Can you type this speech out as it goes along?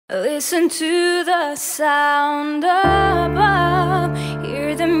Listen to the sound above,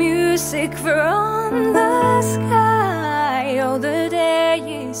 hear the music from the sky. Oh, the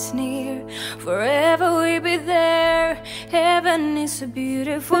day is near, forever we'll be there. Heaven is a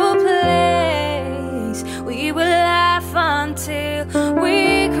beautiful place. We will laugh until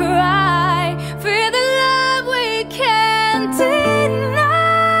we cry, for the love we can't deny.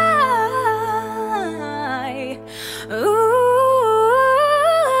 Ooh.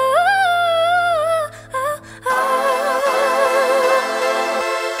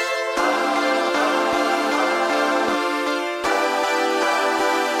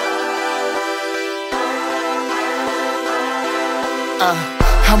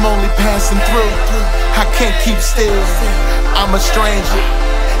 I'm only passing through, I can't keep still. I'm a stranger,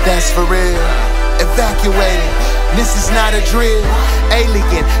 that's for real. Evacuated, this is not a drill.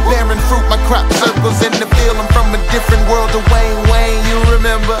 Alien, bearing fruit, my crop circles in the field. I'm from a different world to Wayne, you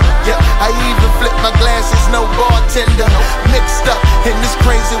remember? Yeah, I even flip my glasses, no bartender. Mixed up in this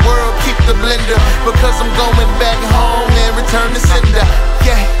crazy world, keep the blender, because I'm going back home and return to sender.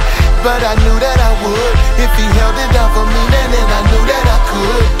 Yeah, but I knew that I would. If he held it out for me, then I knew that I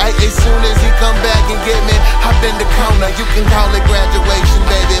could. As soon as he come back and get me, hop in the corner. You can call it graduation,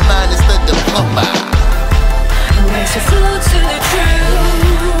 baby, mine is the diploma. Makes you flow to the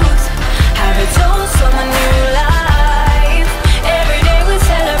truth, have it told someone new life. Every day we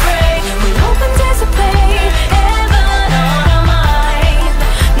celebrate, we hope and anticipate. Heaven on our mind,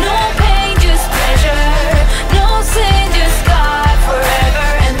 no pain, just pleasure. No sin, just God, forever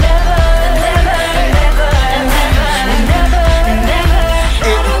and ever, and ever, and ever, and ever, and ever, and ever.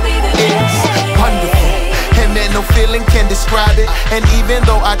 That'll be the day. It's wonderful, and man, no feeling can describe it. And even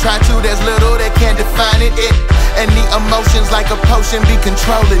though I try to, there's little that can define it. And the emotions like a potion be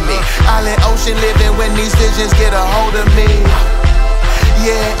controlling me. Island ocean living when these visions get a hold of me.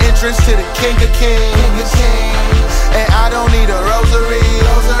 Yeah, entrance to the King of Kings. And I don't need a rosary.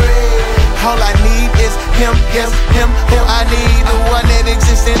 All I need is him, him who I need, the one that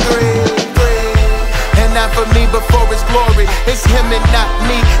exists in three. And not for me before his glory, it's him and not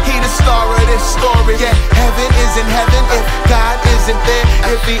me. He the star of this story. Yeah, heaven isn't heaven if God isn't there.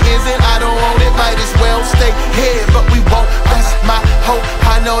 If he isn't, I don't want it, might as well stay here.